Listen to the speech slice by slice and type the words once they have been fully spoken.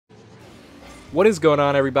What is going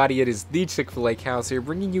on, everybody? It is TheChickfilacowz here,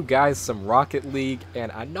 bringing you guys some Rocket League, and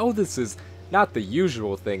I know this is not the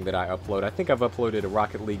usual thing that I upload. I think I've uploaded a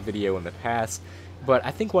Rocket League video in the past, but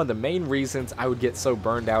I think one of the main reasons I would get so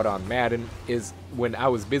burned out on Madden is when I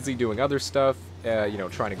was busy doing other stuff,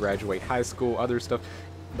 trying to graduate high school, other stuff.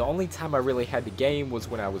 The only time I really had to game was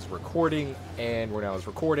when I was recording, and when I was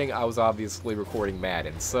recording, I was obviously recording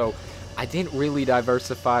Madden. So I didn't really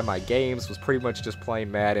diversify my games, was pretty much just playing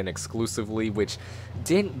Madden exclusively, which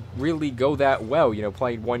didn't really go that well. You know,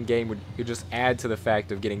 playing one game would just add to the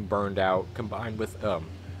fact of getting burned out, combined with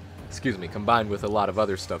combined with a lot of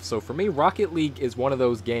other stuff. So for me, Rocket League is one of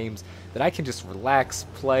those games that I can just relax,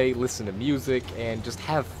 play, listen to music, and just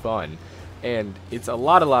have fun. And it's a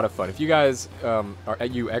lot of fun. If you guys are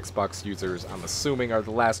you Xbox users, I'm assuming are the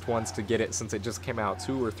last ones to get it since it just came out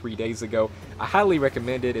 2 or 3 days ago, I highly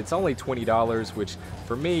recommend it. It's only $20, which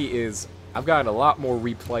for me is, I've gotten a lot more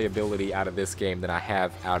replayability out of this game than I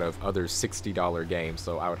have out of other $60 games,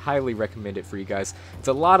 so I would highly recommend it for you guys. It's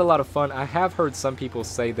a lot of fun. I have heard some people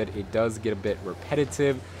say that it does get a bit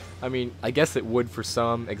repetitive. I mean, I guess it would for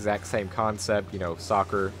some, exact same concept, you know,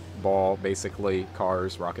 soccer, ball, basically,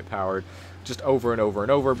 cars, rocket powered, just over and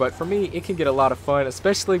over, but for me, it can get a lot of fun,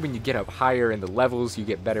 especially when you get up higher in the levels, you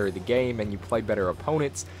get better at the game, and you play better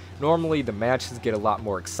opponents. Normally, the matches get a lot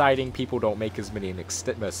more exciting, people don't make as many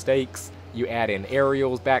mistakes, you add in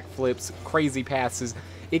aerials, backflips, crazy passes,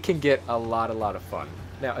 it can get a lot of fun.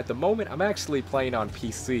 Now, at the moment, I'm actually playing on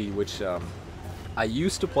PC, which I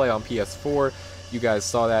used to play on PS4, you guys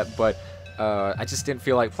saw that, but I just didn't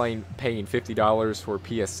feel like paying $50 for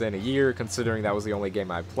PSN a year, considering that was the only game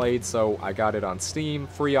I played, so I got it on Steam,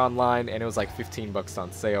 free online, and it was like 15 bucks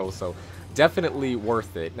on sale, so definitely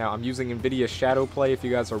worth it. Now, I'm using NVIDIA Shadowplay, if you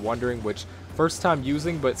guys are wondering, which first time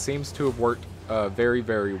using, but seems to have worked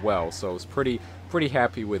very well, so I was pretty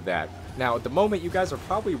happy with that. Now, at the moment, you guys are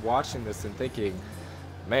probably watching this and thinking,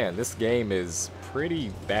 man, this game is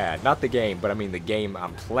pretty bad. Not the game, but I mean the game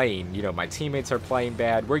I'm playing. You know, my teammates are playing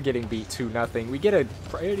bad. We're getting beat 2-0. We get a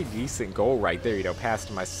pretty decent goal right there, you know, pass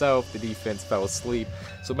to myself. The defense fell asleep,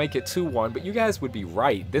 so make it 2-1. But you guys would be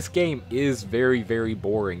right. This game is very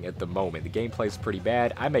boring at the moment. The gameplay is pretty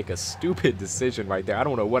bad. I make a stupid decision right there. I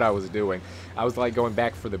don't know what I was doing. I was like going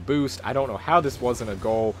back for the boost. I don't know how this wasn't a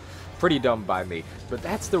goal. Pretty dumb by me. But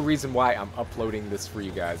that's the reason why I'm uploading this for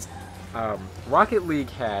you guys. Rocket League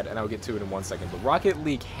had, and I'll get to it in 1 second, but Rocket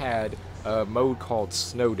League had a mode called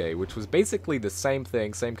Snow Day, which was basically the same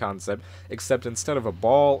thing, same concept, except instead of a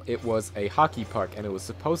ball, it was a hockey puck, and it was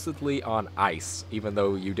supposedly on ice, even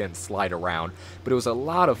though you didn't slide around. But it was a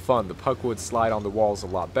lot of fun. The puck would slide on the walls a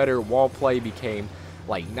lot better. Wall play became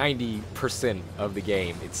like 90% of the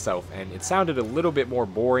game itself, and it sounded a little bit more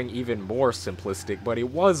boring, even more simplistic, but it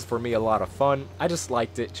was, for me, a lot of fun. I just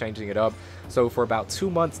liked it, changing it up. So for about 2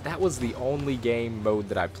 months, that was the only game mode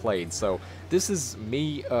that I played. So this is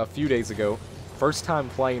me a few days ago, first time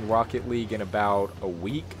playing Rocket League in about a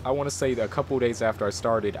week. I want to say that a couple days after I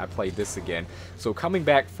started, I played this again. So coming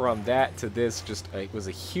back from that to this, just it was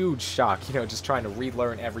a huge shock, you know, just trying to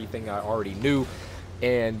relearn everything I already knew.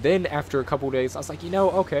 And then after a couple days, I was like, you know,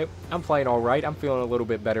 okay, I'm playing alright, I'm feeling a little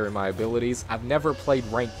bit better in my abilities. I've never played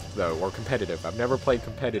ranked, though, or competitive. I've never played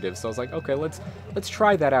competitive, so I was like, okay, let's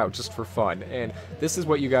try that out just for fun. And this is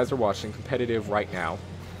what you guys are watching, competitive right now.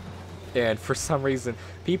 And for some reason,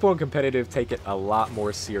 people in competitive take it a lot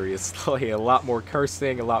more seriously, a lot more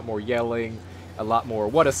cursing, a lot more yelling, a lot more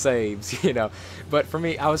what a saves, you know. But for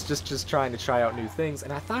me, I was just trying to try out new things,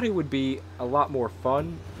 and I thought it would be a lot more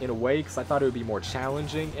fun in a way, because I thought it would be more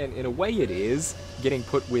challenging, and in a way it is. Getting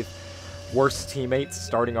put with worse teammates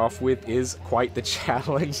starting off with is quite the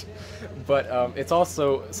challenge, but it's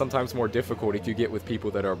also sometimes more difficult if you get with people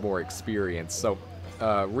that are more experienced. So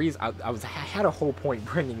I had a whole point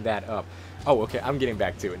bringing that up. Oh, okay, I'm getting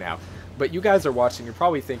back to it now. But you guys are watching, you're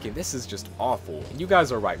probably thinking, this is just awful. And you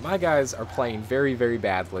guys are right. My guys are playing very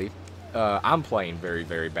badly. I'm playing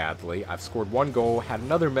very badly. I've scored 1 goal, had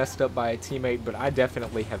another messed up by a teammate, but I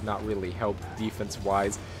definitely have not really helped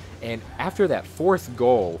defense-wise. And after that 4th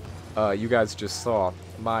goal, you guys just saw,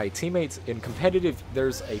 my teammates in competitive,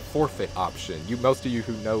 there's a forfeit option. Most of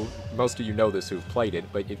you know this who've played it,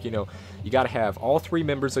 but if you know, you got to have all 3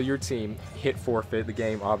 members of your team hit forfeit. The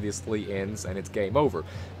game obviously ends and it's game over.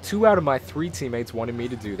 2 out of my 3 teammates wanted me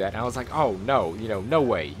to do that, and I was like, oh no, you know, no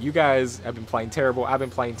way. You guys have been playing terrible. I've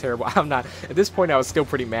been playing terrible. I'm not. At this point, I was still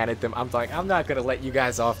pretty mad at them. I'm like, I'm not gonna let you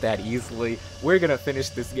guys off that easily. We're gonna finish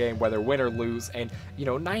this game whether win or lose, and you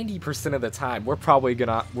know, 90% of the time, we're probably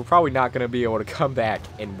not gonna be able to come back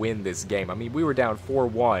and win this game. I mean, we were down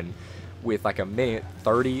 4-1 with like a minute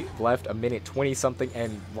 30 left, a minute 20 something,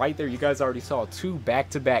 and right there you guys already saw 2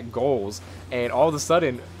 back-to-back goals, and all of a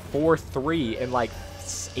sudden 4-3 in like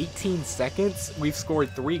 18 seconds we've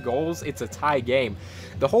scored 3 goals. It's a tie game.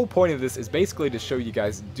 The whole point of this is basically to show you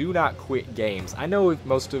guys, do not quit games. I know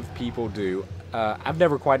most of people do. I've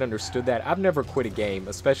never quite understood that. I've never quit a game,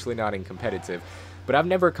 especially not in competitive. But I've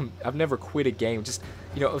never quit a game. Just,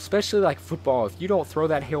 you know, especially like football. If you don't throw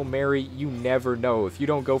that Hail Mary, you never know. If you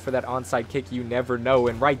don't go for that onside kick, you never know.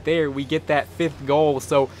 And right there, we get that 5th goal.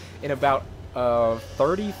 So in about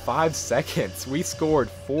 35 seconds, we scored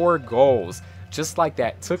 4 goals. Just like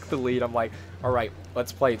that, took the lead. I'm like, all right,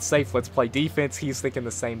 let's play it safe. Let's play defense. He's thinking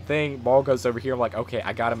the same thing. Ball goes over here. I'm like, okay,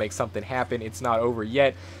 I got to make something happen. It's not over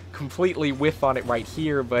yet. Completely whiff on it right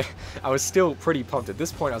here, but I was still pretty pumped. At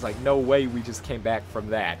this point, I was like, no way we just came back from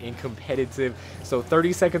that in competitive. So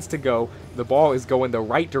 30 seconds to go. The ball is going the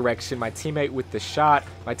right direction. My teammate with the shot.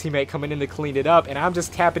 My teammate coming in to clean it up, and I'm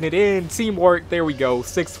just tapping it in. Teamwork. There we go.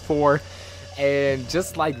 6-4. And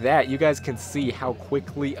just like that, you guys can see how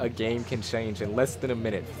quickly a game can change in less than a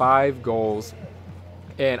minute. 5 goals.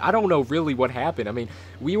 And I don't know really what happened. I mean,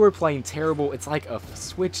 we were playing terrible. It's like a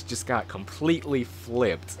switch just got completely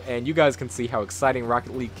flipped. And you guys can see how exciting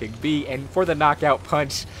Rocket League can be. And for the knockout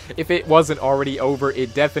punch, if it wasn't already over,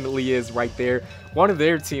 it definitely is right there. One of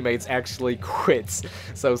their teammates actually quits.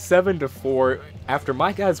 So 7-4. After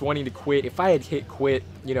my guys wanting to quit, if I had hit quit,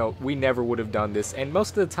 you know, we never would have done this. And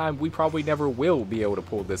most of the time, we probably never will be able to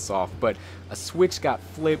pull this off. But a switch got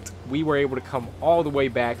flipped. We were able to come all the way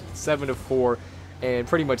back, 7-4. And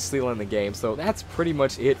pretty much sealing the game. So that's pretty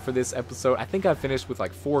much it for this episode. I think I finished with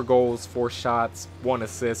like 4 goals, 4 shots, 1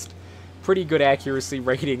 assist. Pretty good accuracy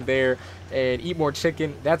rating there. And eat more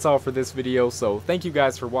chicken. That's all for this video. So thank you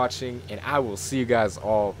guys for watching, and I will see you guys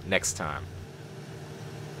all next time.